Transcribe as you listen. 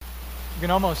You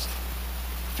can almost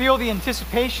feel the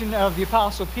anticipation of the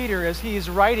Apostle Peter as he is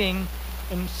writing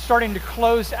and starting to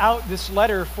close out this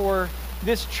letter for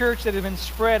this church that had been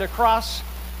spread across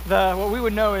what we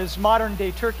would know as modern-day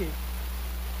Turkey.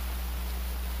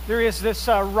 There is this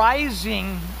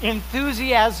rising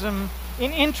enthusiasm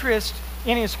and interest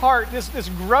in his heart, this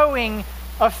growing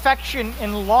affection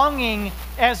and longing,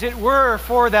 as it were,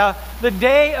 for the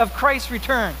day of Christ's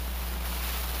return.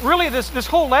 Really, this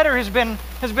whole letter has been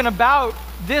about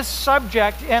this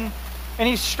subject, and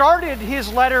he started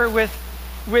his letter with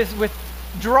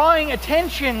drawing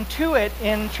attention to it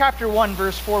in chapter 1,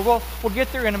 verse 4. We'll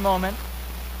get there in a moment.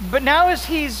 But now as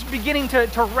he's beginning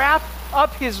to wrap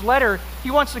up his letter,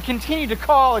 he wants to continue to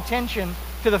call attention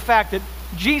to the fact that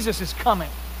Jesus is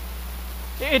coming.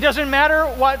 It doesn't matter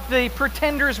what the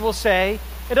pretenders will say.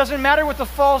 It doesn't matter what the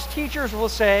false teachers will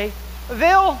say.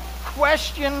 They'll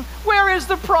question, where is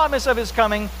the promise of his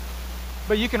coming?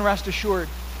 But you can rest assured,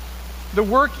 the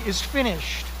work is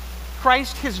finished.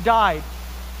 Christ has died.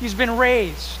 He's been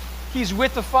raised. He's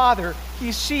with the Father.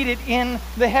 He's seated in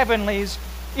the heavenlies.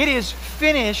 It is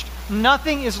finished.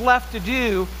 Nothing is left to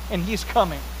do, and he's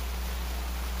coming.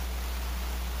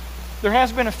 There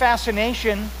has been a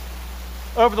fascination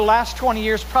over the last 20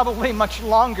 years, probably much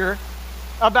longer,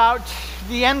 about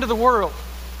the end of the world.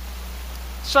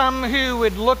 Some who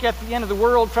would look at the end of the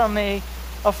world from a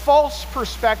false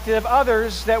perspective,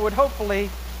 others that would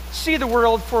hopefully see the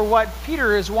world for what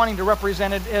Peter is wanting to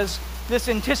represent it as this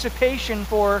anticipation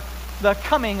for the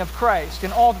coming of Christ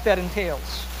and all that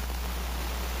entails.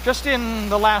 Just in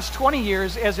the last 20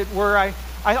 years, as it were,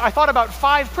 I thought about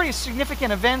 5 pretty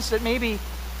significant events that maybe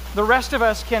the rest of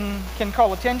us can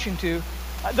call attention to.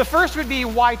 The first would be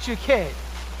Y2K,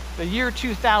 the year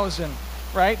 2000,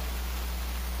 right?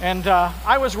 And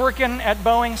I was working at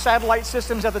Boeing Satellite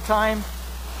Systems at the time,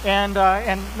 and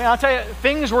I'll tell you,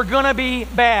 things were going to be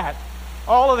bad.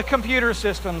 All of the computer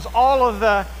systems, all of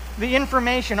the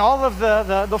information, all of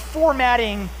the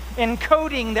formatting and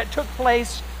coding that took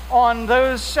place on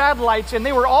those satellites, and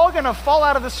they were all going to fall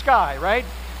out of the sky, right?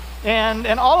 And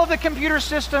all of the computer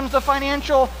systems, the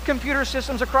financial computer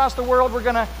systems across the world were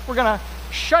gonna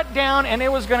shut down, and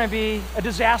it was going to be a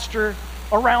disaster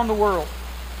around the world.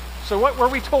 So what were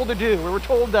we told to do? We were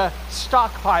told to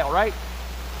stockpile, right?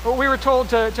 We were told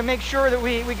to make sure that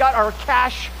we got our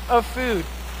cache of food.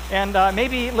 And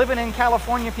maybe living in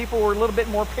California, people were a little bit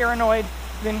more paranoid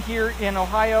than here in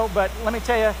Ohio. But let me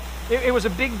tell you, it was a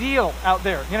big deal out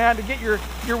there. You had to get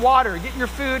your water, get your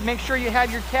food, make sure you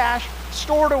had your cash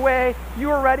stored away. You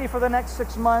were ready for the next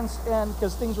 6 months, and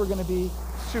because things were going to be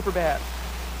super bad.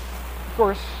 Of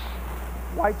course,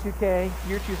 Y2K,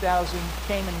 year 2000,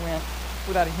 came and went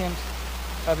without a hint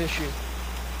of issue.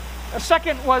 A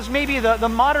second was maybe the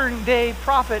modern day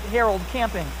prophet Harold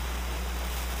Camping.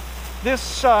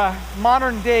 This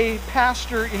modern day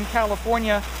pastor in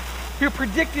California who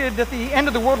predicted that the end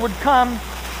of the world would come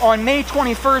on May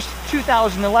 21st,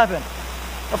 2011.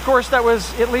 Of course, that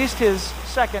was at least his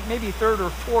second, maybe third or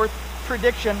fourth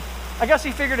prediction. I guess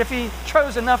he figured if he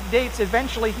chose enough dates,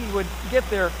 eventually he would get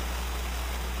there.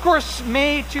 Of course,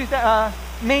 May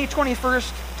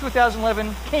 21st,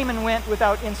 2011 came and went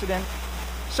without incident.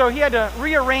 So he had to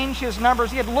rearrange his numbers.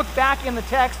 He had to look back in the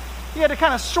text. He had to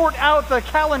kind of sort out the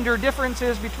calendar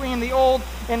differences between the Old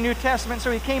and New Testament.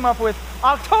 So he came up with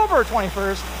October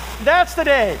 21st. That's the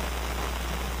day.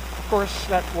 Of course,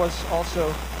 that was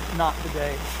also not the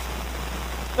day.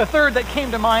 The third that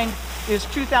came to mind is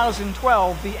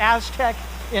 2012, the Aztec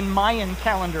and Mayan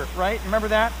calendar, right? Remember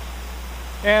that?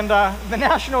 And the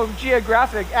National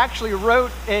Geographic actually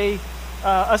wrote a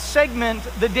segment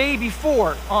the day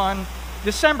before on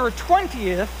December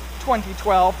 20th,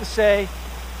 2012 to say,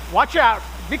 watch out,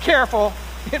 be careful,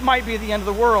 it might be the end of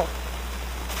the world.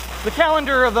 The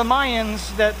calendar of the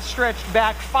Mayans that stretched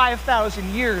back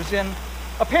 5,000 years, and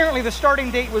apparently the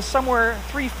starting date was somewhere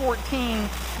 314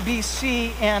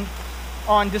 BC, and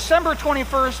on December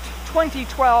 21st,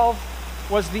 2012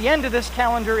 was the end of this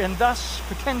calendar, and thus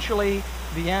potentially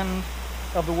the end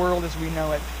of the world as we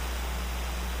know it.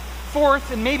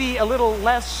 Fourth, and maybe a little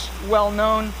less well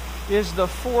known, is the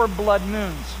 4 blood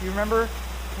moons. You remember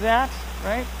that,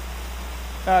 right?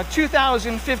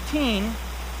 2015,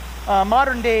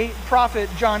 modern day prophet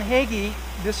John Hagee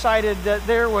decided that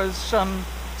there was some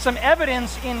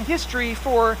evidence in history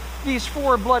for these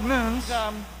 4 blood moons.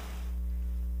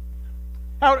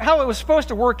 How it was supposed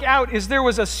to work out is there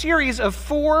was a series of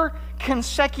 4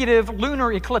 consecutive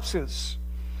lunar eclipses.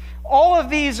 All of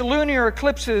these lunar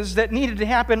eclipses that needed to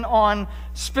happen on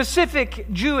specific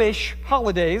Jewish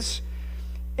holidays,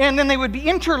 and then they would be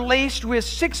interlaced with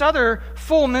 6 other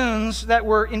full moons that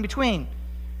were in between.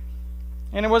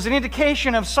 And it was an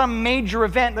indication of some major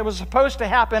event that was supposed to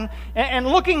happen. And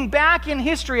looking back in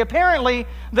history, apparently,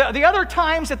 the other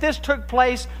times that this took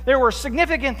place, there were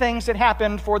significant things that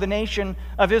happened for the nation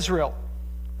of Israel.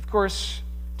 Of course,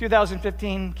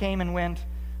 2015 came and went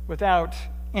without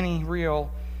any real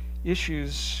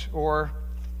issues or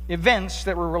events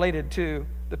that were related to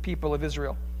the people of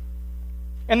Israel.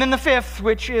 And then the fifth,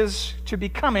 which is to be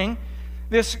coming,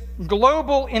 this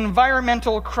global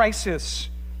environmental crisis.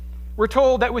 We're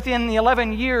told that within the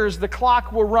 11 years, the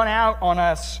clock will run out on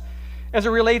us as it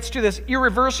relates to this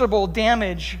irreversible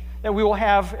damage that we will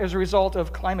have as a result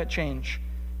of climate change.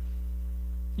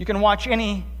 You can watch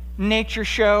any nature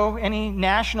show, any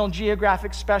National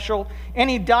Geographic special,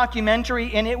 any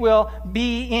documentary, and it will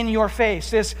be in your face.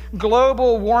 This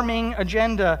global warming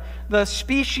agenda, the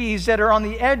species that are on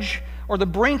the edge or the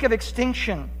brink of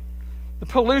extinction, the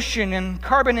pollution and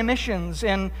carbon emissions,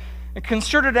 and a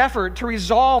concerted effort to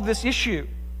resolve this issue.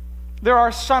 There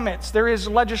are summits, there is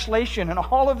legislation, and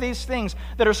all of these things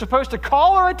that are supposed to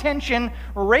call our attention,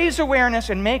 raise awareness,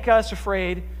 and make us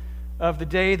afraid of the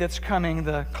day that's coming.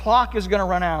 The clock is going to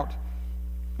run out.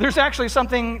 There's actually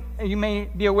something you may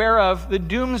be aware of, the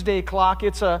doomsday clock.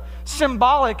 It's a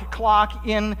symbolic clock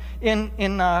in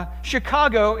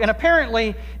Chicago, and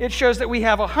apparently it shows that we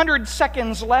have 100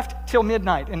 seconds left till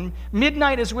midnight, and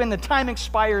midnight is when the time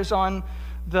expires on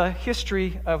the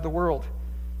history of the world.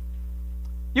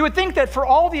 You would think that for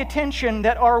all the attention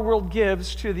that our world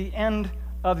gives to the end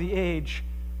of the age,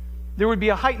 there would be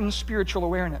a heightened spiritual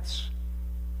awareness.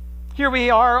 Here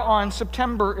we are on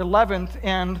September 11th,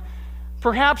 and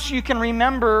perhaps you can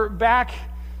remember back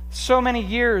so many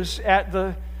years at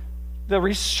the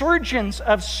resurgence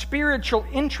of spiritual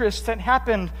interest that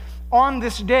happened on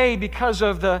this day because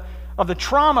of the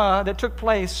trauma that took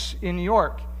place in New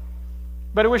York.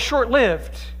 But it was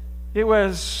short-lived. It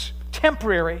was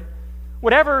temporary.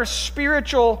 Whatever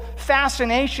spiritual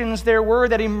fascinations there were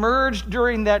that emerged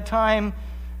during that time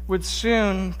would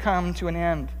soon come to an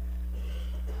end.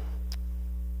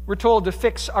 We're told to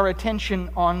fix our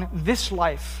attention on this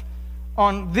life,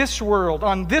 on this world,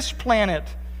 on this planet,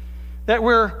 that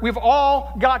we've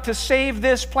all got to save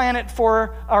this planet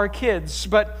for our kids.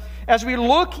 But as we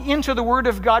look into the Word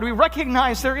of God, we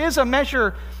recognize there is a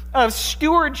measure of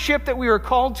stewardship that we are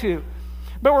called to.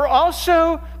 But we're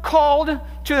also called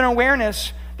to an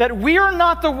awareness that we are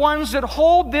not the ones that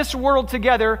hold this world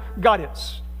together. God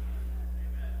is.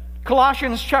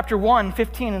 Colossians chapter 1,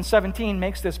 15 and 17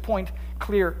 makes this point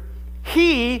clear.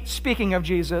 He, speaking of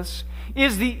Jesus,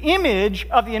 is the image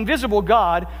of the invisible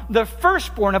God, the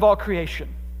firstborn of all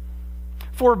creation.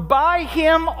 For by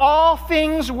him all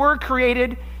things were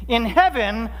created in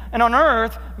heaven and on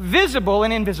earth, visible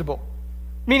and invisible.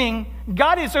 Meaning,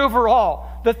 God is over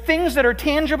all. The things that are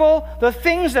tangible, the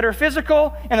things that are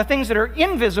physical, and the things that are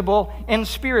invisible and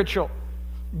spiritual.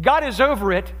 God is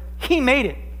over it. He made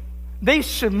it. They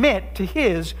submit to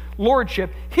his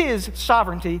lordship, his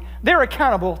sovereignty. They're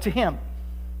accountable to him.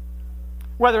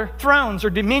 Whether thrones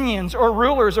or dominions or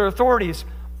rulers or authorities,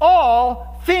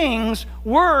 all things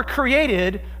were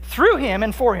created through him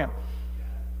and for him.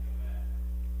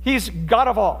 He's God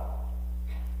of all,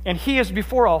 and he is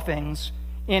before all things,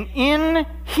 and in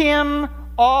him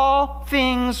all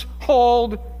things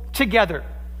hold together.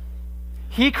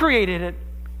 He created it.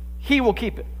 He will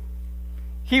keep it.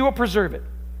 He will preserve it.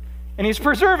 And he's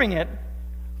preserving it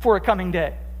for a coming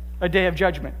day, a day of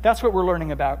judgment. That's what we're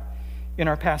learning about in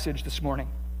our passage this morning.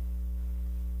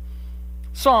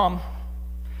 Psalm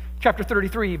chapter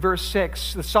 33, verse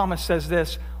 6, the psalmist says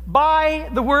this, "By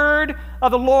the word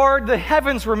of the Lord the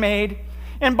heavens were made,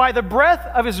 and by the breath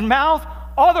of his mouth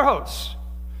all their hosts."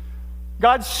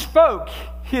 God spoke.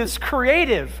 His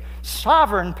creative,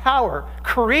 sovereign power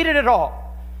created it all.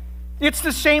 It's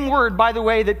the same word, by the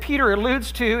way, that Peter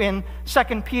alludes to in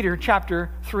 2 Peter chapter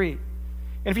 3.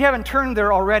 And if you haven't turned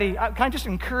there already, can I just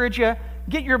encourage you,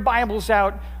 get your Bibles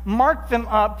out, mark them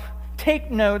up,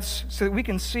 take notes so that we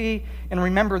can see and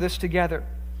remember this together.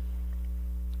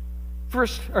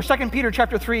 2 Peter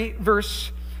chapter 3,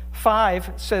 verse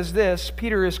 5 says this.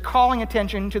 Peter is calling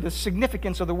attention to the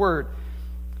significance of the word.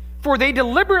 "For they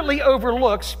deliberately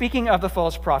overlook," speaking of the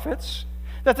false prophets,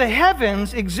 "that the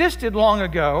heavens existed long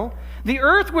ago. The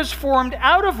earth was formed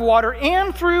out of water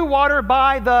and through water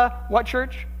by the," what,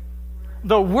 church?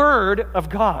 "The word of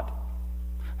God."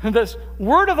 This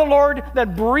word of the Lord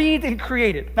that breathed and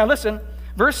created. Now listen,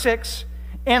 verse 6,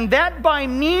 "And that by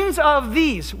means of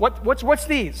these," what's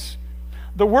these?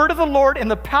 "The word of the Lord and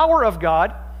the power of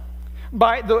God.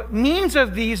 By the means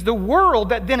of these, the world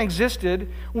that then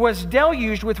existed was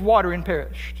deluged with water and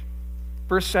perished."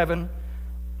 Verse 7,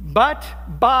 "But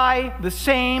by the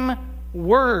same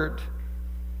word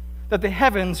that the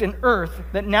heavens and earth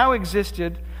that now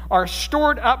existed are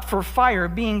stored up for fire,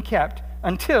 being kept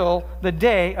until the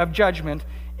day of judgment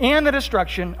and the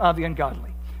destruction of the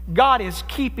ungodly. God is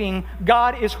keeping,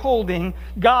 God is holding,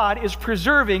 God is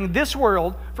preserving this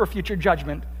world for future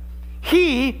judgment.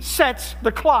 He sets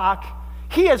the clock.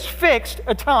 He has fixed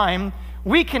a time.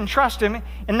 We can trust him,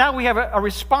 and now we have a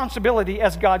responsibility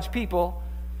as God's people.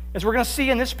 As we're going to see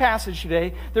in this passage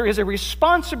today, there is a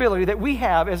responsibility that we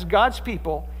have as God's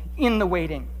people in the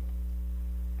waiting.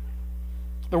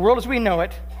 The world as we know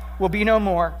it will be no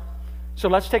more. So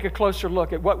let's take a closer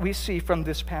look at what we see from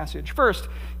this passage. First,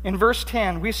 in verse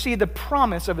 10, we see the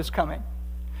promise of his coming.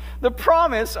 The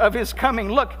promise of his coming.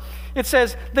 Look, it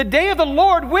says, the day of the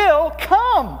Lord will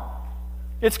come.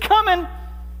 It's coming.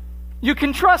 You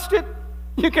can trust it.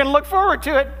 You can look forward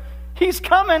to it. He's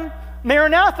coming.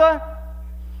 Maranatha.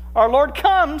 Our Lord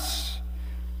comes.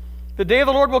 The day of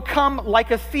the Lord will come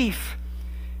like a thief,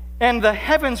 and the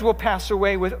heavens will pass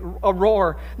away with a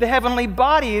roar. The heavenly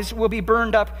bodies will be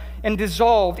burned up and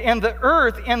dissolved, and the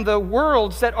earth and the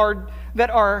worlds that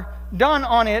are done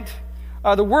on it,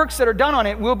 the works that are done on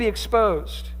it will be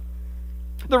exposed.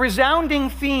 The resounding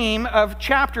theme of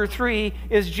chapter 3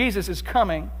 is Jesus is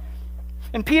coming.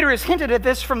 And Peter has hinted at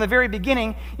this from the very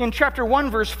beginning. In chapter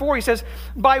 1, verse 4, he says,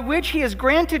 by which he has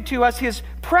granted to us his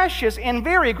precious and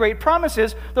very great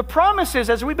promises. The promises,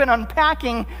 as we've been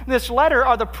unpacking this letter,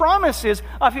 are the promises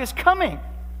of his coming.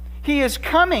 He is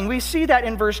coming. We see that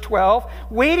in verse 12,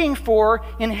 waiting for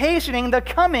and hastening the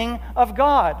coming of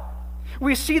God.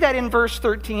 We see that in verse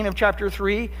 13 of chapter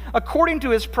 3. According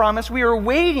to his promise, we are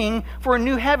waiting for a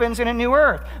new heavens and a new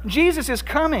earth. Jesus is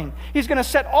coming. He's going to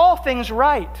set all things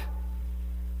right.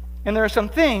 And there are some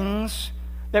things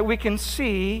that we can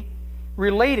see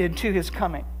related to his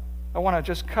coming. I want to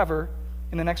just cover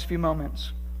in the next few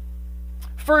moments.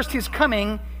 First, his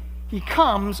coming, he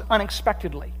comes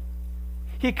unexpectedly.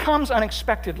 He comes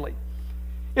unexpectedly.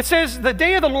 It says, the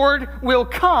day of the Lord will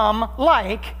come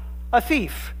like a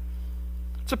thief.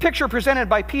 It's a picture presented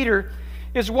by Peter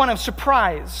is one of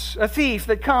surprise, a thief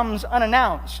that comes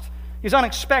unannounced. He's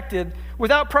unexpected,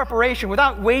 without preparation,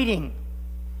 without waiting.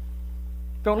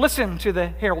 Don't listen to the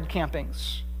Harold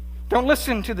Campings. Don't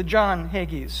listen to the John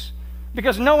Hagees,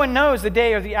 because no one knows the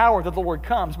day or the hour that the Lord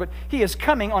comes, but he is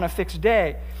coming on a fixed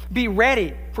day. Be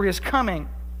ready for his coming.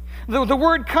 The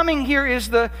word coming here is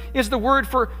the word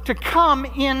for to come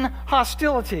in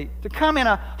hostility, to come in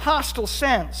a hostile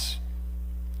sense.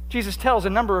 Jesus tells a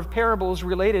number of parables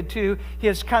related to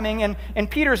his coming, and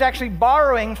Peter is actually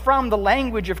borrowing from the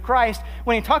language of Christ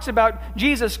when he talks about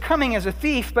Jesus coming as a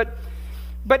thief, but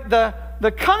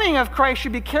the coming of Christ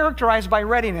should be characterized by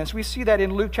readiness. We see that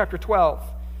in Luke chapter 12,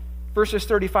 verses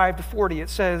 35 to 40. It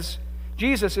says,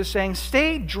 Jesus is saying,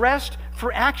 stay dressed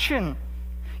for action.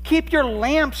 Keep your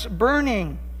lamps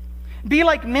burning. Be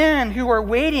like men who are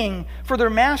waiting for their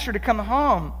master to come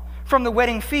home from the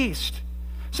wedding feast,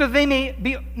 so they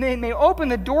may open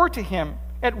the door to him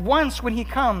at once when he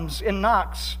comes and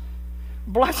knocks.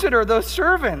 Blessed are those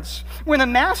servants when the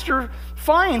master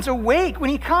finds awake when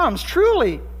he comes.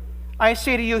 Truly, I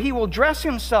say to you, he will dress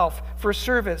himself for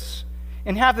service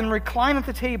and have them recline at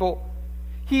the table.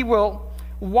 He will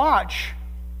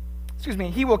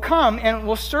come and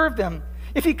will serve them.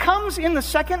 If he comes in the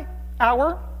second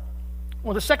hour,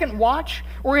 or the second watch,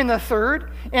 or in the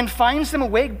third, and finds them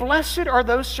awake, blessed are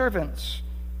those servants.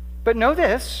 But know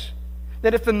this,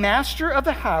 that if the master of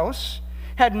the house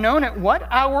had known at what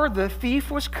hour the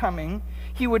thief was coming,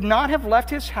 he would not have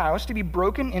left his house to be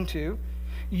broken into.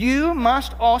 You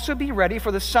must also be ready,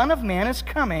 for the Son of Man is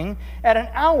coming at an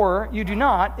hour you do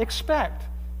not expect.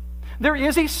 There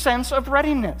is a sense of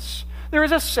readiness. There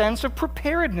is a sense of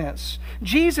preparedness.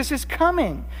 Jesus is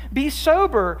coming. Be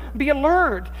sober. Be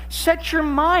alert. Set your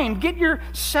mind. Get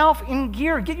yourself in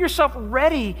gear. Get yourself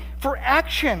ready for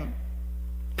action.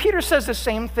 Peter says the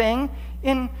same thing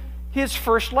in his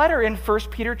first letter in 1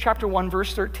 Peter chapter 1,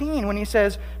 verse 13, when he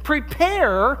says,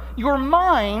 prepare your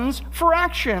minds for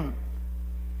action.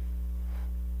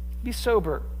 Be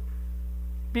sober.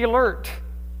 Be alert.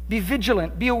 Be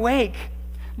vigilant. Be awake.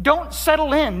 Don't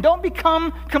settle in. Don't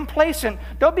become complacent.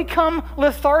 Don't become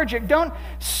lethargic. Don't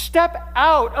step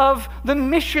out of the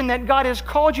mission that God has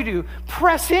called you to.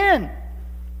 Press in.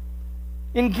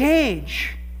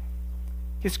 Engage.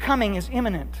 His coming is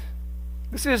imminent.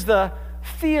 This is the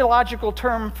theological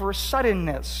term for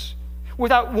suddenness,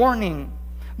 without warning,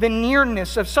 the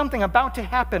nearness of something about to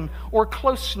happen, or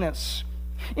closeness.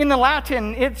 In the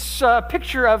Latin, it's a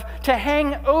picture of to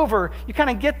hang over. You kind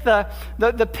of get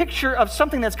the picture of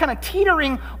something that's kind of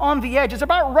teetering on the edge. It's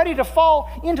about ready to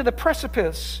fall into the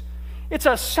precipice. It's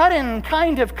a sudden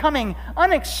kind of coming,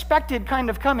 unexpected kind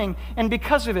of coming, and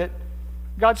because of it,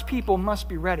 God's people must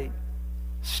be ready,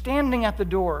 standing at the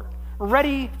door,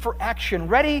 ready for action,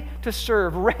 ready to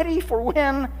serve, ready for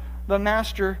when the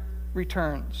Master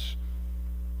returns.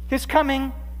 His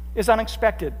coming is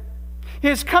unexpected.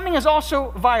 His coming is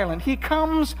also violent. He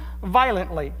comes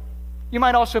violently. You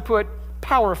might also put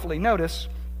powerfully. Notice,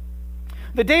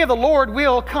 the day of the Lord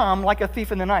will come like a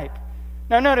thief in the night.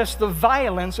 Now notice the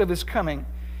violence of his coming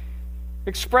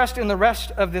expressed in the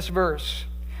rest of this verse.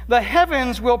 The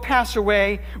heavens will pass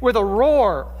away with a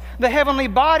roar. The heavenly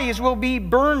bodies will be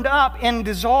burned up and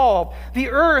dissolved. The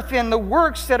earth and the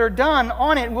works that are done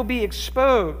on it will be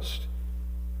exposed.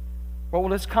 What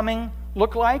will his coming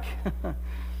look like?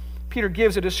 Peter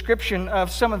gives a description of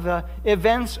some of the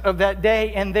events of that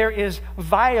day, and there is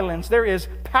violence, there is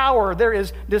power, there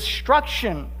is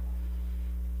destruction.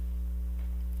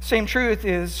 Same truth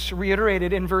is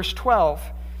reiterated in verse 12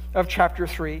 of chapter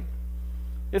 3.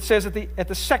 It says at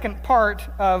the second part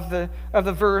of the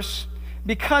verse,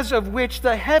 because of which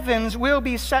the heavens will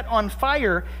be set on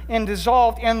fire and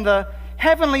dissolved, and the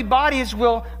heavenly bodies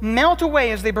will melt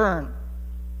away as they burn.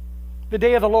 The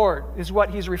day of the Lord is what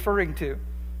he's referring to.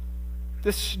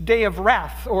 This day of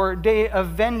wrath, or day of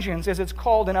vengeance, as it's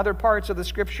called in other parts of the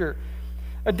Scripture.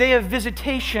 A day of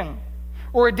visitation,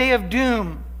 or a day of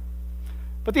doom.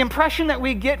 But the impression that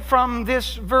we get from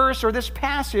this verse or this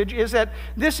passage is that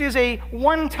this is a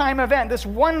one-time event, this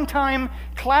one-time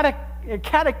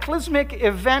cataclysmic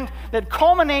event that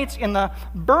culminates in the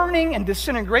burning and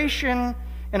disintegration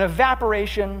and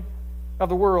evaporation of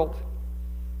the world.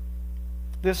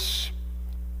 This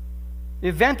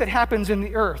event that happens in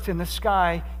the earth, in the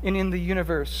sky, and in the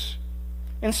universe.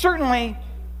 And certainly,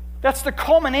 that's the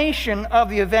culmination of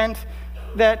the event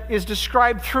that is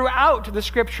described throughout the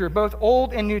Scripture, both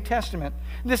Old and New Testament,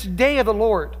 this day of the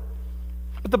Lord.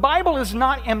 But the Bible is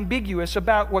not ambiguous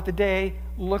about what the day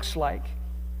looks like.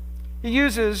 It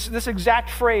uses this exact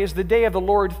phrase, the day of the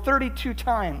Lord, 32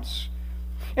 times.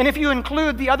 And if you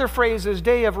include the other phrases,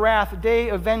 day of wrath, day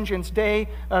of vengeance, day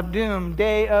of doom,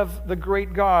 day of the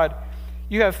great God,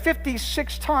 you have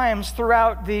 56 times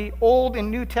throughout the Old and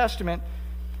New Testament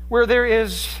where there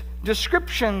is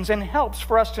descriptions and helps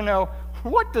for us to know,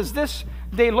 what does this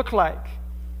day look like?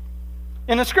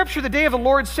 In the Scripture, the day of the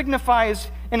Lord signifies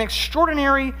an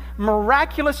extraordinary,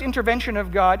 miraculous intervention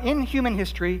of God in human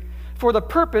history for the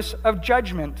purpose of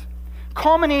judgment,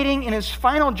 culminating in his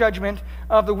final judgment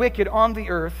of the wicked on the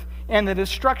earth and the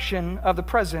destruction of the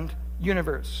present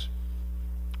universe.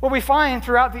 What we find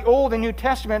throughout the Old and New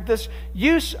Testament, this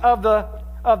use of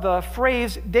the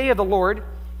phrase day of the Lord,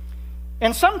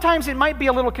 and sometimes it might be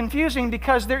a little confusing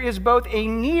because there is both a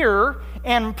near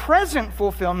and present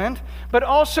fulfillment, but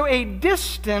also a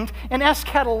distant and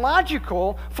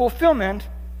eschatological fulfillment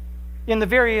in the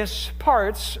various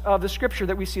parts of the Scripture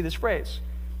that we see this phrase.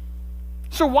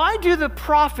 So why do the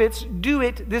prophets do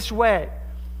it this way?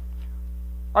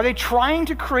 Are they trying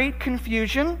to create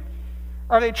confusion?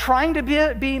 Are they trying to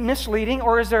be misleading?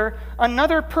 Or is there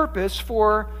another purpose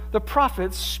for the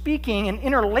prophets speaking and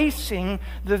interlacing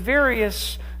the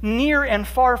various near and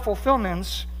far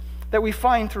fulfillments that we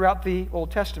find throughout the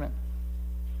Old Testament?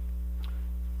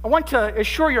 I want to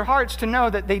assure your hearts to know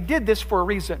that they did this for a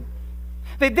reason.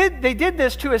 They did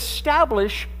this to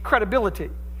establish credibility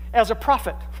as a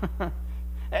prophet.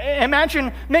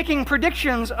 Imagine making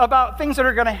predictions about things that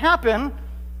are going to happen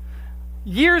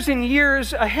years and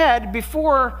years ahead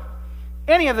before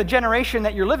any of the generation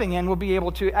that you're living in will be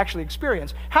able to actually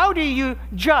experience. How do you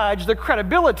judge the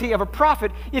credibility of a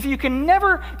prophet if you can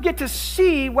never get to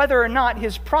see whether or not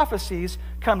his prophecies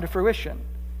come to fruition?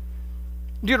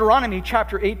 Deuteronomy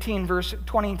chapter 18, verse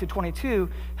 20 to 22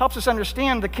 helps us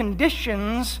understand the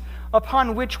conditions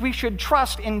upon which we should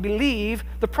trust and believe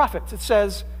the prophets. It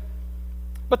says,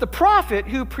 "But the prophet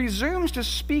who presumes to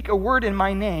speak a word in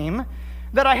my name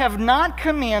that I have not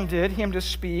commanded him to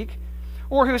speak,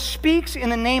 or who speaks in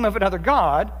the name of another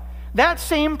God, that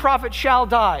same prophet shall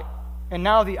die." And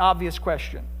now the obvious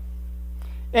question.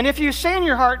 "And if you say in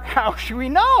your heart, how should we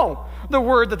know the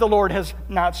word that the Lord has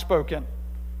not spoken?"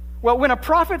 Well, when a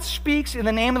prophet speaks in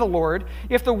the name of the Lord,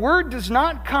 if the word does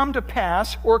not come to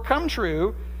pass or come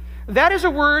true, that is a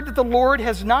word that the Lord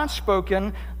has not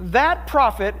spoken. That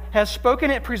prophet has spoken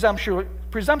it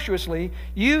presumptuously.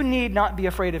 You need not be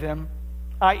afraid of him,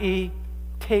 i.e.,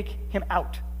 take him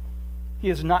out.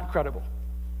 He is not credible.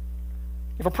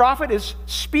 If a prophet is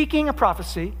speaking a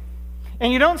prophecy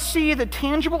and you don't see the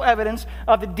tangible evidence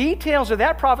of the details of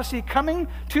that prophecy coming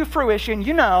to fruition,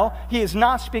 you know he is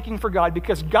not speaking for God,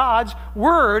 because God's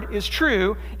word is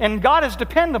true and God is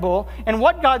dependable, and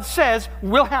what God says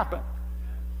will happen.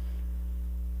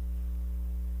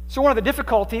 So one of the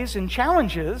difficulties and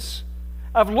challenges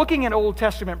of looking at Old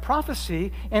Testament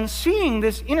prophecy and seeing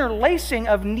this interlacing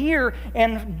of near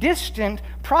and distant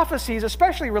prophecies,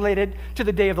 especially related to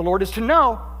the day of the Lord, is to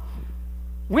know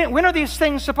when are these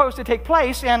things supposed to take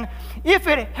place, and if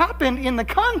it happened in the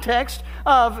context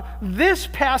of this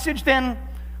passage, then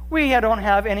we don't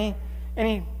have any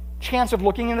chance of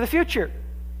looking into the future.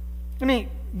 Let me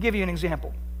give you an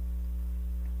example.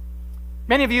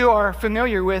 Many of you are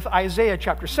familiar with Isaiah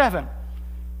chapter 7.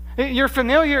 You're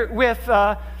familiar with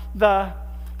the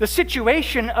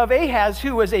situation of Ahaz,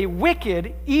 who was a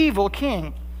wicked, evil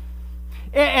king.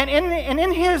 And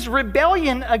in his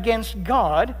rebellion against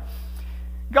God,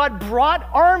 God brought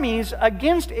armies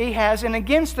against Ahaz and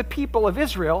against the people of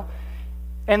Israel,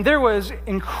 and there was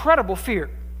incredible fear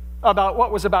about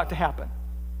what was about to happen.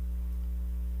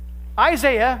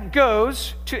 Isaiah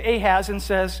goes to Ahaz and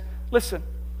says, listen,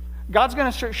 God's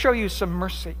going to show you some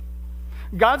mercy.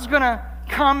 God's going to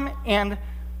come and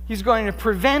he's going to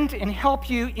prevent and help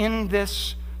you in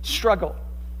this struggle.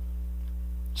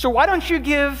 So why don't you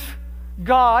give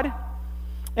God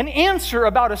an answer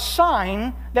about a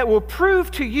sign that will prove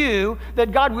to you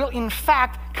that God will in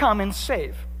fact come and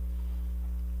save?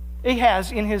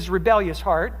 Ahaz, in his rebellious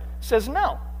heart, says,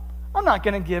 no, I'm not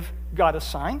going to give God a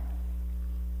sign.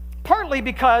 Partly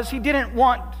because he didn't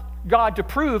want God to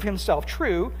prove himself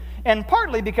true, and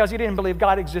partly because he didn't believe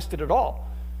God existed at all.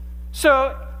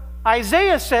 So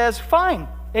Isaiah says, fine,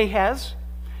 Ahaz,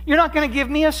 you're not going to give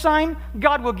me a sign,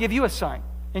 God will give you a sign.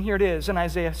 And here it is in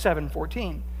Isaiah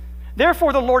 7:14.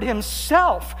 Therefore the Lord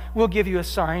himself will give you a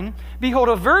sign. Behold,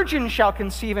 a virgin shall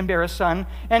conceive and bear a son,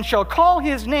 and shall call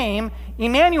his name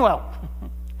Emmanuel.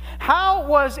 How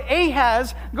was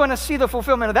Ahaz going to see the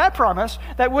fulfillment of that promise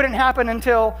that wouldn't happen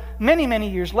until many, many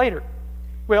years later?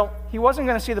 Well, he wasn't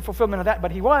going to see the fulfillment of that,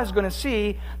 but he was going to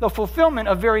see the fulfillment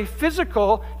of very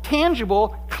physical,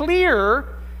 tangible, clear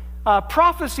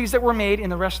prophecies that were made in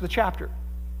the rest of the chapter.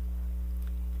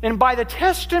 And by the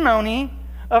testimony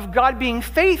of God being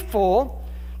faithful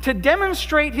to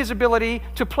demonstrate his ability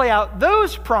to play out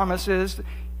those promises,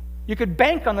 you could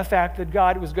bank on the fact that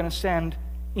God was going to send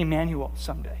Emmanuel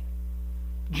someday.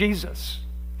 Jesus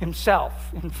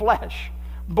himself in flesh,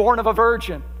 born of a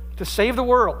virgin to save the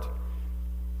world.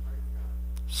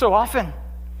 So often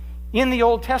in the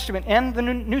Old Testament and the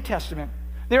New Testament,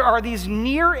 there are these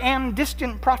near and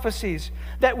distant prophecies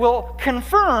that will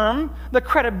confirm the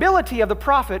credibility of the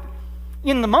prophet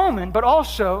in the moment, but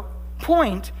also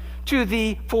point to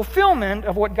the fulfillment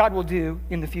of what God will do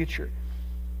in the future.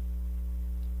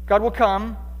 God will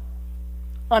come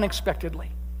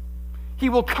unexpectedly. He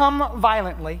will come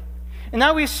violently. And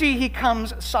now we see he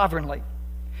comes sovereignly.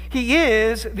 He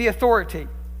is the authority.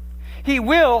 He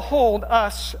will hold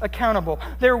us accountable.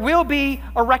 There will be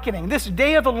a reckoning. This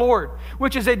day of the Lord,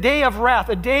 which is a day of wrath,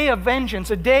 a day of vengeance,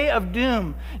 a day of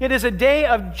doom. It is a day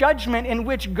of judgment in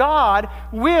which God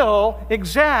will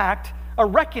exact a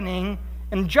reckoning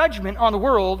and judgment on the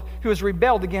world who has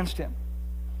rebelled against him.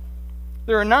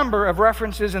 There are a number of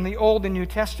references in the Old and New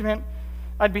Testament.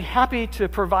 I'd be happy to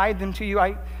provide them to you.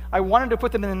 I wanted to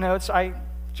put them in the notes. I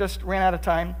just ran out of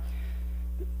time.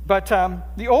 But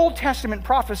the Old Testament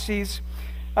prophecies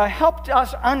helped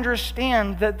us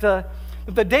understand that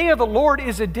the day of the Lord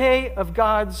is a day of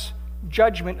God's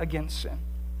judgment against sin.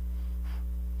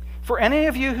 For any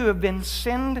of you who have been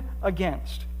sinned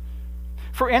against,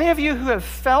 for any of you who have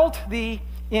felt the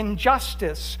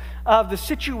injustice of the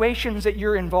situations that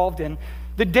you're involved in,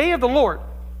 the day of the Lord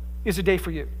is a day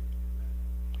for you.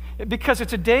 Because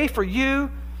it's a day for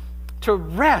you to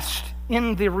rest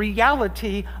in the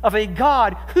reality of a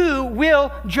God who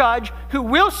will judge, who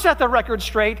will set the record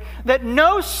straight, that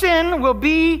no sin will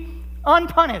be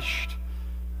unpunished.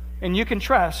 And you can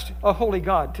trust a holy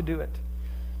God to do it.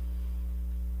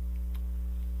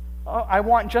 I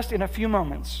want just in a few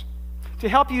moments to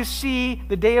help you see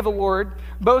the day of the Lord,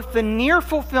 both the near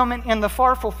fulfillment and the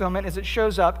far fulfillment as it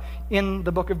shows up in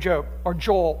the book of Job, or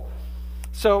Joel.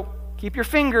 So keep your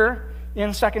finger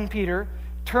in 2 Peter.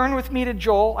 Turn with me to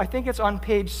Joel. I think it's on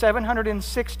page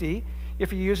 760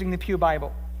 if you're using the Pew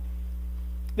Bible.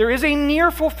 There is a near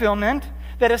fulfillment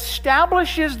that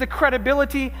establishes the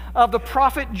credibility of the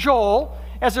prophet Joel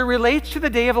as it relates to the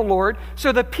day of the Lord.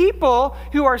 So the people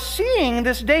who are seeing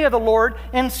this day of the Lord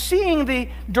and seeing the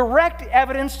direct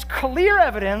evidence, clear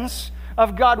evidence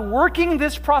of God working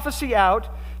this prophecy out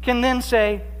can then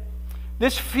say,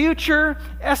 this future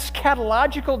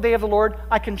eschatological day of the Lord,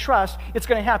 I can trust it's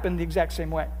going to happen the exact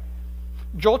same way.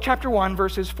 Joel chapter 1,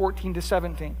 verses 14 to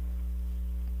 17.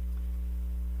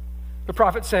 The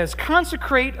prophet says,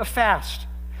 consecrate a fast,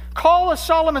 call a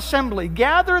solemn assembly,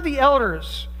 gather the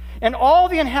elders, and all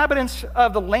the inhabitants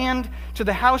of the land to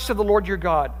the house of the Lord your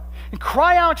God. And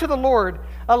cry out to the Lord,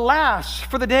 alas,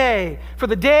 for the day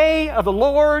of the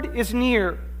Lord is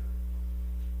near.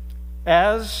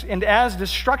 As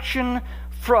destruction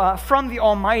from the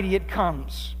Almighty it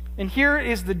comes. And here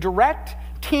is the direct,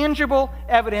 tangible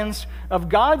evidence of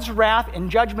God's wrath and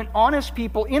judgment on his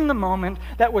people in the moment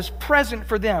that was present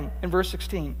for them in verse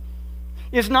 16.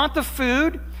 Is not the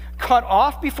food cut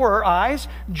off before our eyes,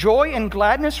 joy and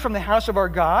gladness from the house of our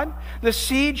God? The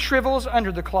seed shrivels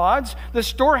under the clods, the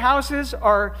storehouses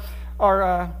are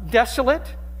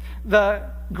desolate, the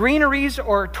granaries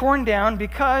are torn down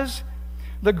because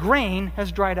the grain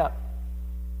has dried up.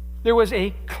 There was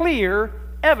a clear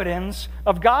evidence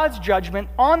of God's judgment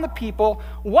on the people.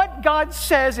 What God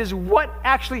says is what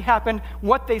actually happened,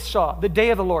 what they saw, the day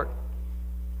of the Lord.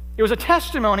 It was a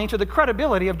testimony to the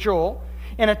credibility of Joel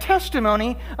and a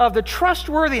testimony of the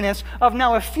trustworthiness of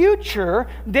now a future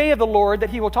day of the Lord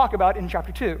that he will talk about in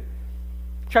chapter 2.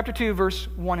 Chapter 2, verse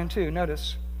 1 and 2.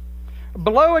 Notice.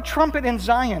 Blow a trumpet in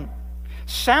Zion.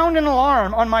 Sound an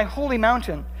alarm on my holy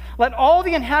mountain. Let all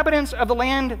the inhabitants of the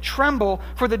land tremble,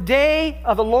 for the day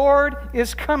of the Lord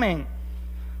is coming.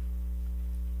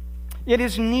 It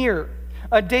is near,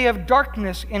 a day of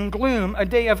darkness and gloom, a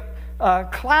day of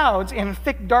clouds and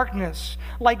thick darkness.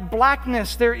 Like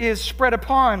blackness there is spread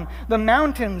upon the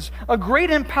mountains, a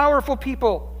great and powerful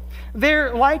people.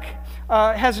 There like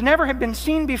has never been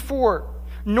seen before,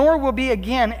 nor will be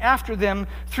again after them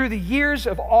through the years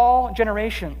of all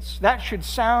generations. That should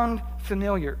sound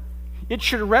familiar. It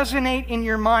should resonate in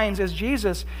your minds as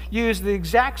Jesus used the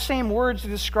exact same words to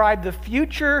describe the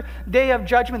future day of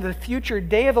judgment, the future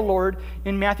day of the Lord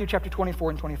in Matthew chapter 24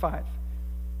 and 25.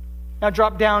 Now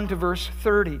drop down to verse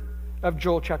 30 of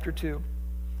Joel chapter 2.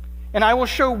 And I will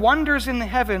show wonders in the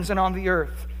heavens and on the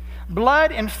earth,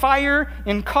 blood and fire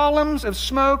in columns of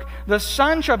smoke. The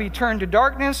sun shall be turned to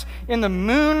darkness and the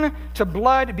moon to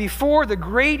blood before the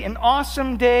great and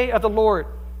awesome day of the Lord.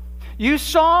 You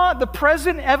saw the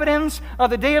present evidence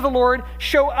of the day of the Lord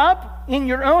show up in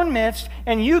your own midst,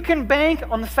 and you can bank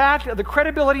on the fact of the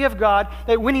credibility of God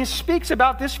that when he speaks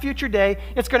about this future day,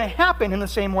 it's going to happen in the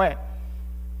same way.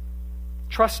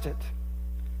 Trust it.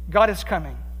 God is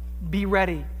coming. Be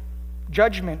ready.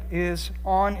 Judgment is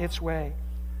on its way.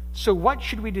 So what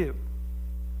should we do?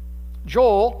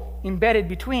 Joel, embedded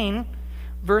between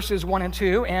verses 1 and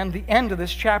 2 and the end of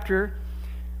this chapter,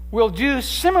 will do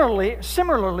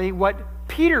similarly what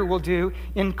Peter will do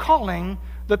in calling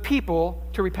the people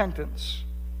to repentance.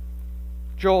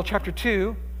 Joel chapter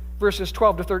 2, verses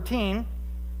 12 to 13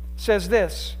 says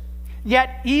this,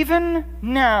 Yet even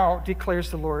now, declares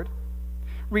the Lord,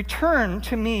 return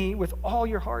to me with all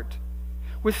your heart,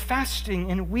 with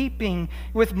fasting and weeping,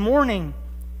 with mourning,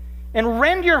 and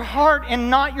rend your heart and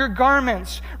not your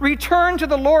garments. Return to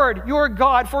the Lord your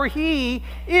God, for he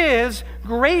is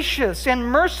gracious and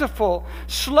merciful,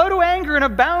 slow to anger and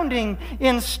abounding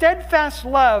in steadfast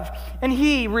love, and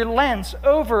he relents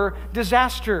over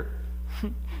disaster.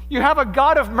 You have a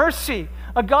God of mercy,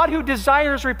 a God who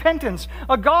desires repentance,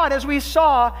 a God, as we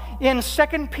saw in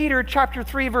 2 Peter chapter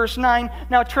 3, verse 9,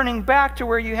 now turning back to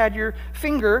where you had your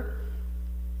finger,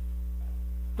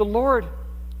 the Lord,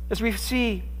 as we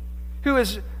see, who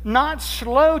is not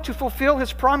slow to fulfill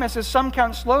his promise, as some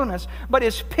count slowness, but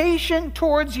is patient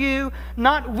towards you,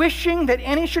 not wishing that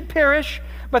any should perish,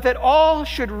 but that all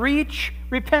should reach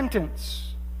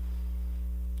repentance.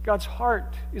 God's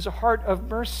heart is a heart of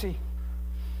mercy.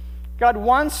 God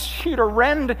wants you to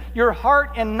rend your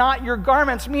heart and not your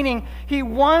garments, meaning he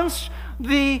wants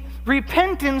the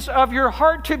repentance of your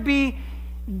heart to be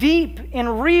deep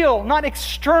and real, not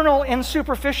external and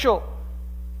superficial.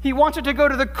 He wants it to go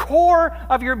to the core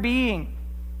of your being.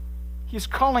 He's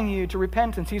calling you to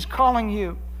repentance. He's calling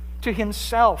you to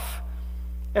himself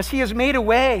as he has made a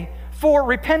way for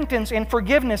repentance and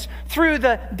forgiveness through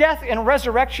the death and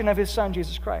resurrection of his Son,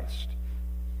 Jesus Christ.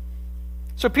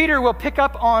 So Peter will pick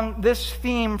up on this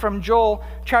theme from Joel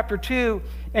chapter 2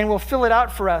 and will fill it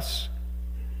out for us.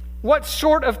 What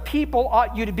sort of people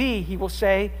ought you to be, he will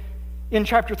say in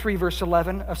chapter 3, verse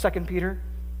 11 of 2 Peter.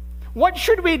 What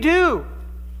should we do?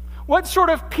 What sort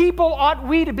of people ought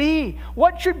we to be?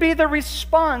 What should be the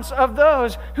response of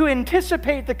those who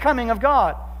anticipate the coming of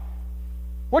God?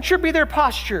 What should be their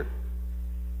posture?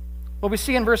 Well, we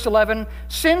see in verse 11,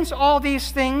 since all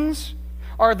these things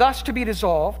are thus to be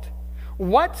dissolved,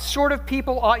 what sort of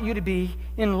people ought you to be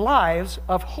in lives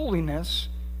of holiness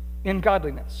and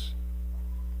godliness?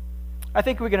 I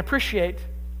think we can appreciate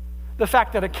the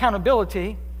fact that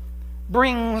accountability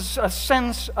brings a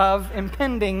sense of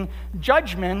impending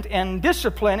judgment and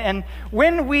discipline. And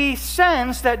when we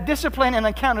sense that discipline and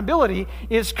accountability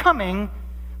is coming,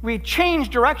 we change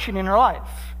direction in our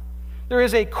life. There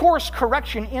is a course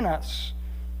correction in us.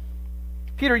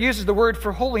 Peter uses the word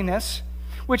for holiness,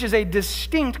 which is a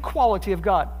distinct quality of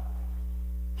God.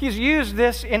 He's used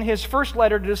this in his first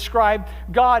letter to describe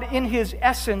God in his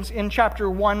essence in chapter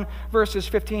 1, verses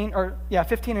 15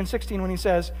 and 16, when he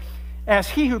says,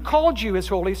 "As he who called you is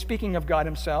holy," speaking of God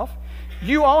himself,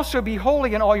 "you also be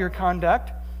holy in all your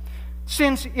conduct,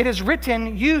 since it is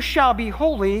written, 'You shall be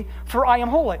holy, for I am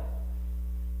holy.'"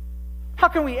 How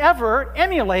can we ever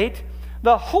emulate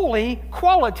the holy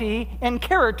quality and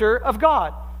character of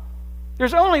God?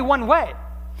 There's only one way.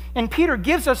 And Peter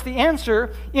gives us the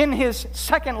answer in his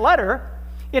second letter.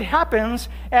 It happens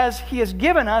as he has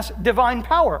given us divine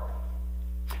power.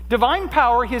 Divine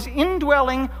power, his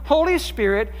indwelling Holy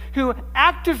Spirit, who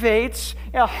activates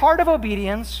a heart of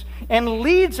obedience and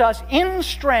leads us in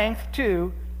strength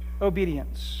to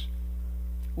obedience.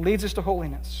 Leads us to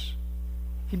holiness.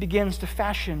 He begins to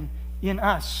fashion in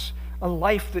us a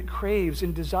life that craves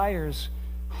and desires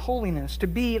holiness, to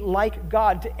be like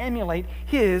God, to emulate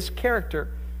his character.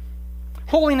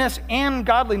 Holiness and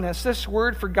godliness. This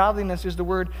word for godliness is the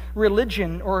word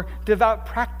religion or devout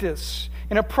practice,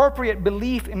 an appropriate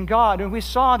belief in God. And we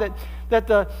saw that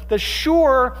the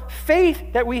sure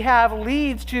faith that we have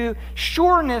leads to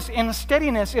sureness and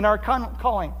steadiness in our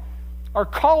calling. Our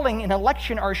calling and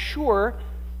election are sure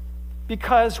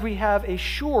because we have a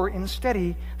sure and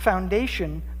steady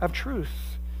foundation of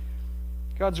truth.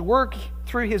 God's work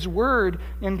through his word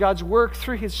and God's work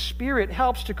through his Spirit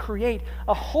helps to create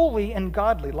a holy and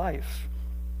godly life.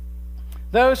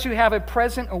 Those who have a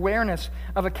present awareness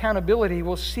of accountability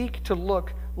will seek to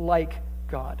look like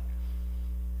God.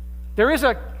 There is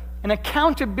an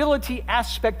accountability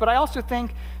aspect, but I also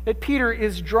think that Peter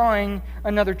is drawing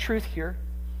another truth here.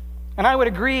 And I would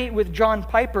agree with John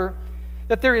Piper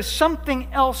that there is something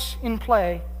else in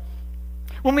play.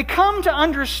 When we come to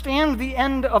understand the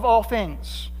end of all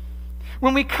things,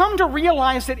 when we come to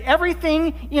realize that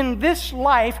everything in this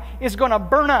life is going to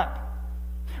burn up,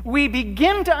 we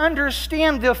begin to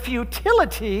understand the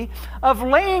futility of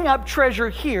laying up treasure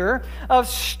here, of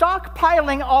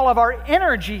stockpiling all of our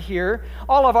energy here,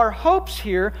 all of our hopes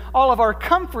here, all of our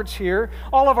comforts here,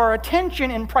 all of our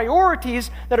attention and priorities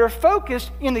that are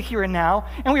focused in the here and now.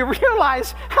 And we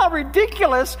realize how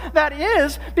ridiculous that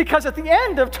is, because at the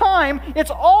end of time,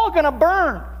 it's all going to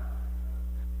burn.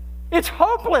 It's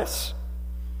hopeless.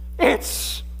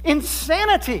 It's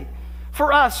insanity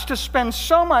for us to spend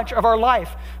so much of our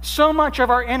life, so much of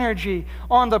our energy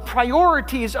on the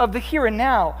priorities of the here and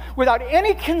now without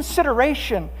any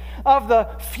consideration of the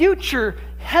future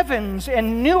heavens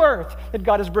and new earth that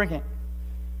God is bringing.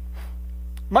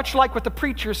 Much like what the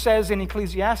preacher says in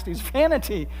Ecclesiastes,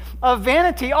 vanity of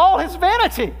vanity, all is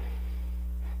vanity.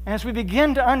 As we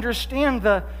begin to understand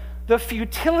the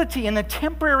futility and the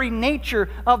temporary nature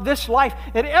of this life,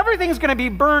 that everything's going to be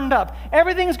burned up,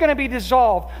 everything's going to be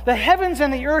dissolved, the heavens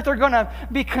and the earth are going to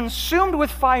be consumed with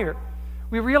fire,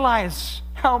 we realize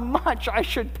how much I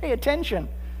should pay attention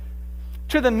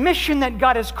to the mission that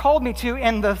God has called me to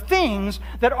and the things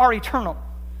that are eternal.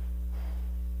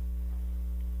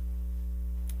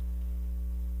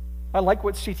 I like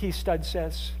what C.T. Studd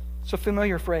says. It's a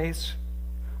familiar phrase.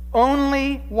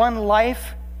 Only one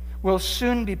life will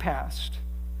soon be past.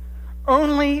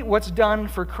 Only what's done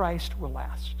for Christ will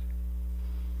last.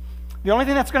 The only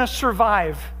thing that's going to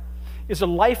survive is a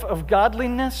life of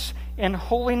godliness and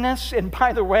holiness. And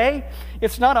by the way,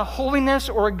 it's not a holiness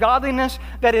or a godliness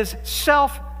that is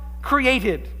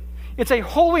self-created. It's a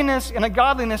holiness and a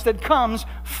godliness that comes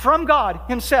from God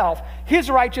himself, his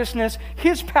righteousness,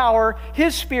 his power,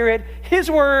 his Spirit, his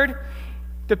word,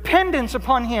 dependence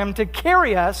upon him to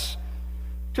carry us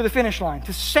to the finish line,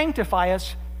 to sanctify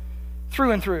us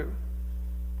through and through.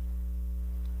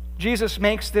 Jesus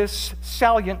makes this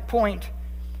salient point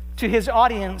to his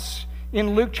audience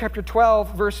in Luke chapter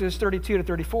 12, verses 32 to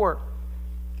 34.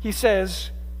 He says,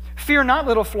 "Fear not,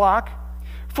 little flock,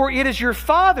 for it is your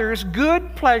Father's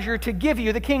good pleasure to give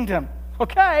you the kingdom."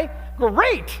 Okay,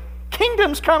 great.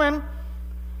 Kingdom's coming.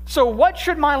 So what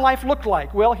should my life look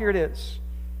like? Well, here it is.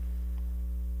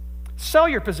 Sell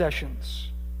your possessions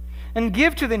and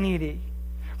give to the needy.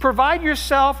 Provide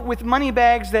yourself with money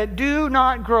bags that do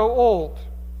not grow old,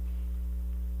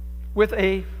 with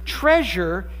a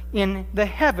treasure in the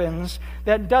heavens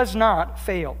that does not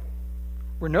fail,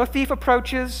 where no thief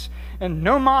approaches and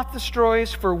no moth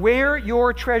destroys, for where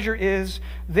your treasure is,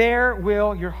 there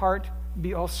will your heart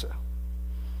be also.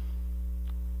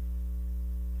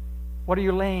 What are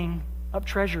you laying up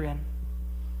treasure in?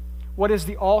 What is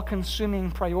the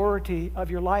all-consuming priority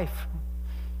of your life?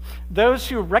 Those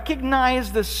who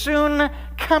recognize the soon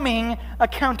coming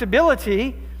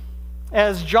accountability,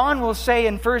 as John will say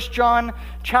in 1 John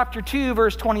chapter 2,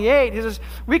 verse 28, he says,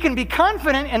 we can be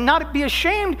confident and not be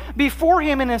ashamed before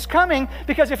him in his coming,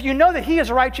 because if you know that he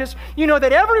is righteous, you know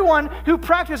that everyone who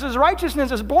practices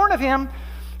righteousness is born of him.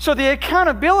 So the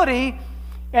accountability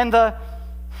and the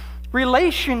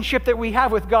relationship that we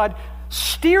have with God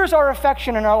steers our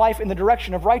affection in our life in the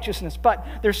direction of righteousness. But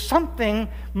there's something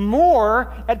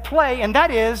more at play, and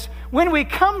that is when we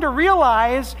come to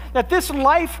realize that this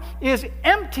life is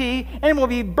empty and will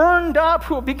be burned up,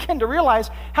 we'll begin to realize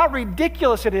how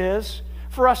ridiculous it is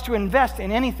for us to invest in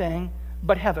anything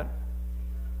but heaven.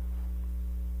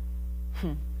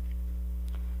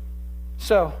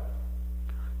 So,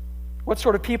 what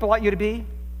sort of people ought you to be?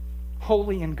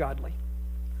 Holy and godly.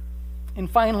 And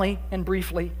finally and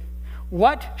briefly,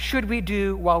 what should we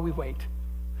do while we wait?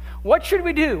 What should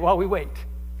we do while we wait?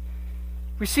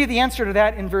 We see the answer to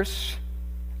that in verse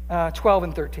 12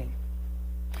 and 13.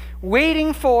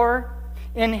 Waiting for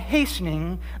and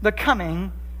hastening the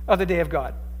coming of the day of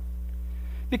God,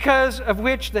 because of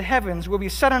which the heavens will be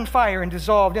set on fire and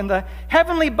dissolved, and the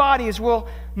heavenly bodies will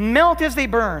melt as they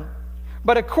burn.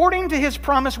 But according to his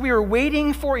promise, we are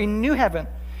waiting for a new heaven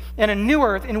and a new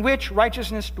earth in which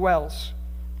righteousness dwells.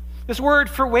 This word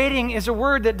for waiting is a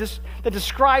word that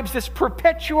describes this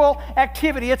perpetual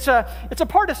activity. It's a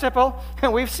participle,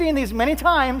 and we've seen these many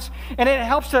times, and it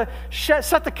helps to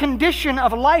set the condition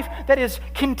of life that is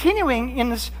continuing in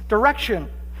this direction,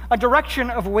 a direction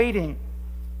of waiting.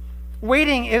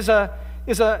 Waiting is a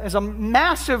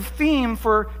massive theme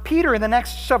for Peter in the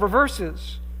next several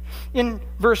verses. In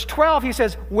verse 12, he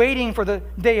says, waiting for the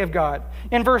day of God.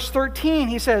 In verse 13,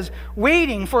 he says,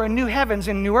 waiting for a new heavens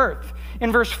and new earth.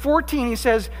 In verse 14, he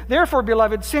says, therefore,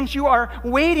 beloved, since you are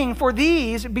waiting for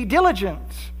these, be diligent.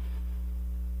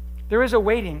 There is a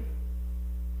waiting.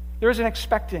 There is an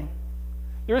expecting.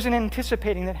 There is an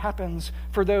anticipating that happens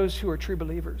for those who are true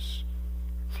believers.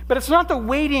 But it's not the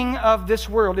waiting of this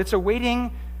world. It's a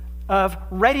waiting of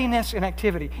readiness and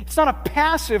activity. It's not a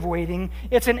passive waiting.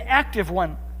 It's an active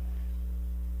one.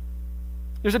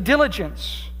 There's a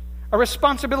diligence, a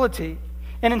responsibility,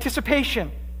 an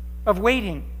anticipation of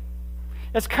waiting.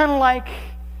 It's kind of like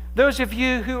those of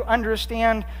you who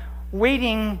understand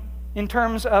waiting in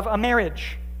terms of a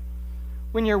marriage.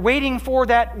 When you're waiting for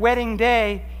that wedding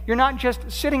day, you're not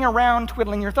just sitting around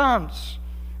twiddling your thumbs,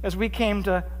 as we came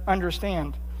to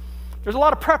understand. There's a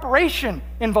lot of preparation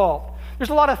involved. There's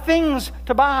a lot of things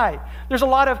to buy. There's a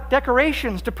lot of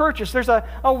decorations to purchase. There's a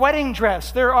wedding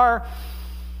dress. There are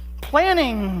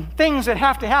planning things that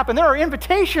have to happen. There are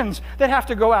invitations that have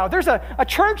to go out. There's a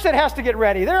church that has to get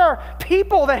ready. There are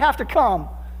people that have to come.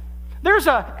 There's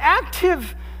an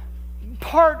active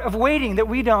part of waiting that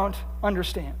we don't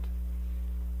understand.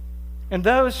 And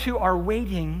those who are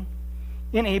waiting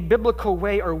in a biblical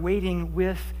way are waiting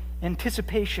with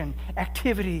anticipation,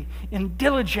 activity, and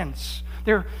diligence.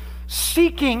 They're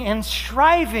seeking and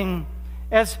striving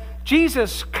as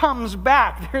Jesus comes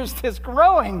back. There's this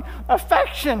growing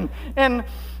affection, and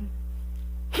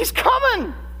he's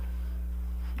coming.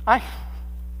 I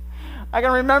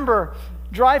can remember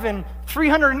driving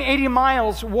 380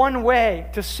 miles one way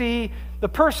to see the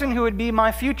person who would be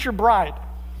my future bride.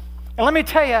 And let me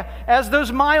tell you, as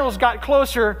those miles got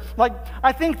closer, like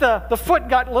I think the foot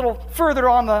got a little further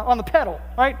on the pedal,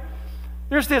 right?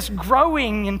 There's this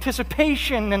growing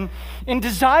anticipation and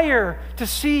desire to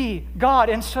see God.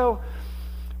 And so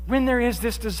when there is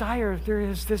this desire, there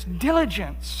is this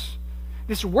diligence,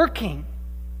 this working.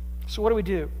 So what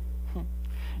do?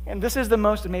 And this is the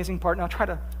most amazing part, and I'll try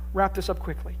to wrap this up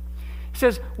quickly. It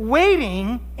says,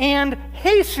 waiting and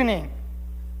hastening.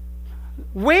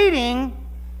 Waiting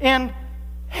and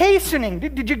hastening.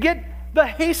 Did you get the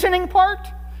hastening part?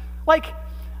 Like,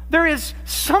 there is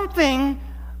something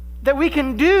that we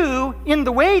can do in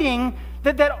the waiting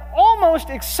that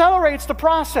almost accelerates the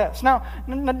process. Now,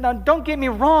 don't get me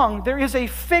wrong. There is a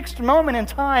fixed moment in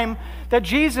time that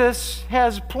Jesus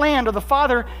has planned, or the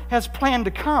Father has planned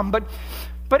to come.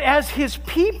 But as his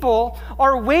people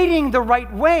are waiting the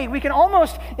right way, we can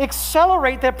almost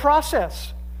accelerate that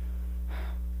process.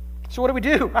 So what do we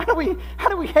do? How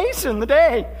do we hasten the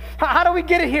day? How do we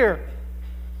get it here?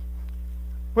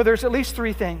 Well, there's at least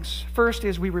three things. First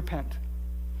is we repent.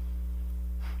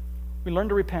 We learn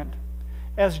to repent.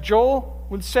 As Joel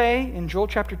would say in Joel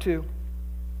chapter 2,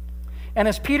 and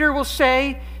as Peter will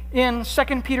say in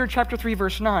 2 Peter chapter 3,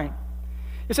 verse 9,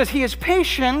 it says, he is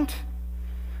patient,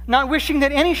 not wishing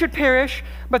that any should perish,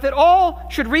 but that all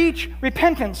should reach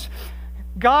repentance.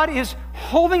 God is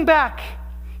holding back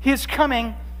his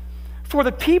coming for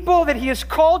the people that he has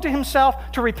called to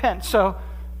himself to repent. So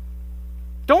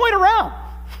don't wait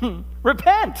around.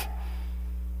 Repent.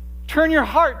 Turn your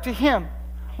heart to him.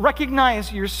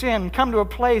 Recognize your sin. Come to a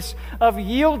place of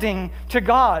yielding to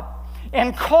God.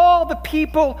 And call the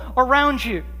people around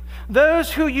you.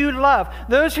 Those who you love,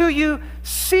 those who you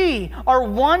see are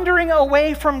wandering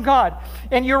away from God,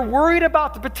 and you're worried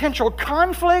about the potential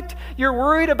conflict, you're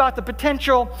worried about the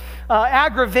potential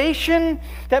aggravation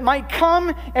that might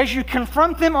come as you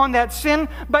confront them on that sin,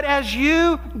 but as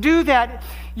you do that,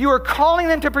 you are calling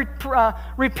them to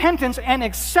repentance and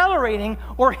accelerating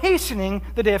or hastening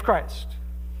the day of Christ.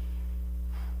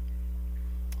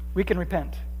 We can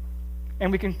repent,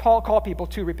 and we can call people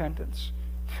to repentance.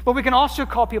 But we can also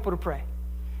call people to pray.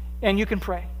 And you can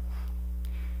pray.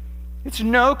 It's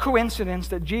no coincidence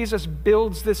that Jesus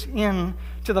builds this in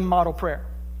to the model prayer.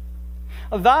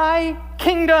 Thy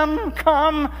kingdom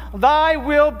come, thy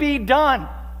will be done.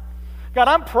 God,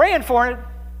 I'm praying for it.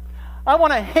 I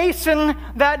want to hasten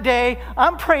that day.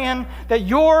 I'm praying that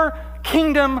your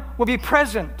kingdom will be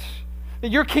present, that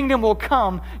your kingdom will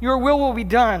come, your will be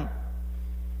done.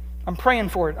 I'm praying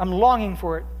for it. I'm longing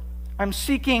for it. I'm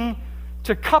seeking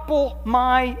to couple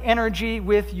my energy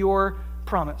with your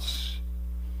promise.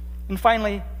 And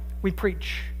finally, we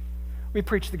preach. We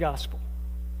preach the gospel.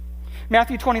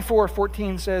 Matthew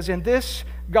 24:14 says, "And this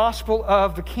gospel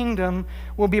of the kingdom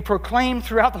will be proclaimed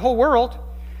throughout the whole world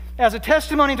as a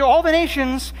testimony to all the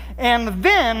nations, and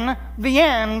then the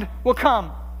end will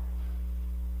come."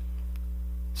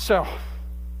 So,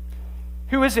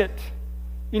 who is it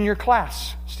in your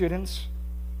class, students?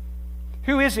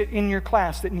 Who is it in your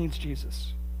class that needs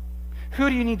Jesus? Who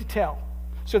do you need to tell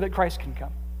so that Christ can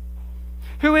come?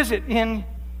 Who is it in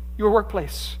your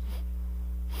workplace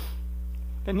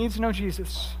that needs to know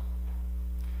Jesus?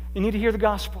 They need to hear the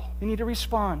gospel. They need to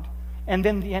respond, and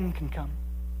then the end can come.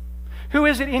 Who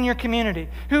is it in your community?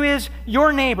 Who is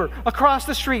your neighbor across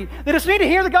the street? They just need to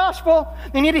hear the gospel.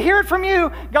 They need to hear it from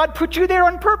you. God put you there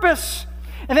on purpose.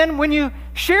 And then when you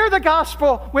share the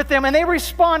gospel with them and they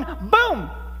respond,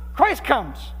 boom! Christ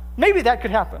comes. Maybe that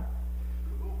could happen.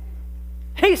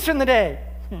 Hasten the day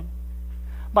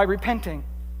by repenting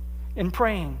and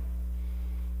praying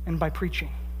and by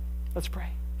preaching. Let's pray.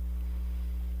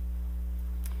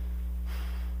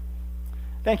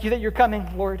 Thank you that you're coming,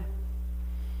 Lord.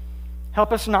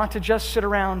 Help us not to just sit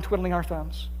around twiddling our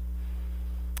thumbs.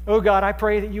 Oh God, I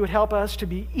pray that you would help us to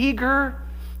be eager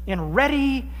and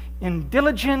ready and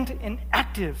diligent and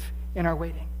active in our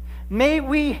waiting. May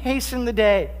we hasten the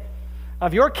day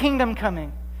of your kingdom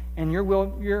coming and your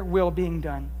will being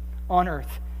done on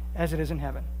earth as it is in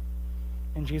heaven.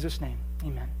 In Jesus' name,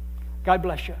 amen. God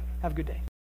bless you. Have a good day.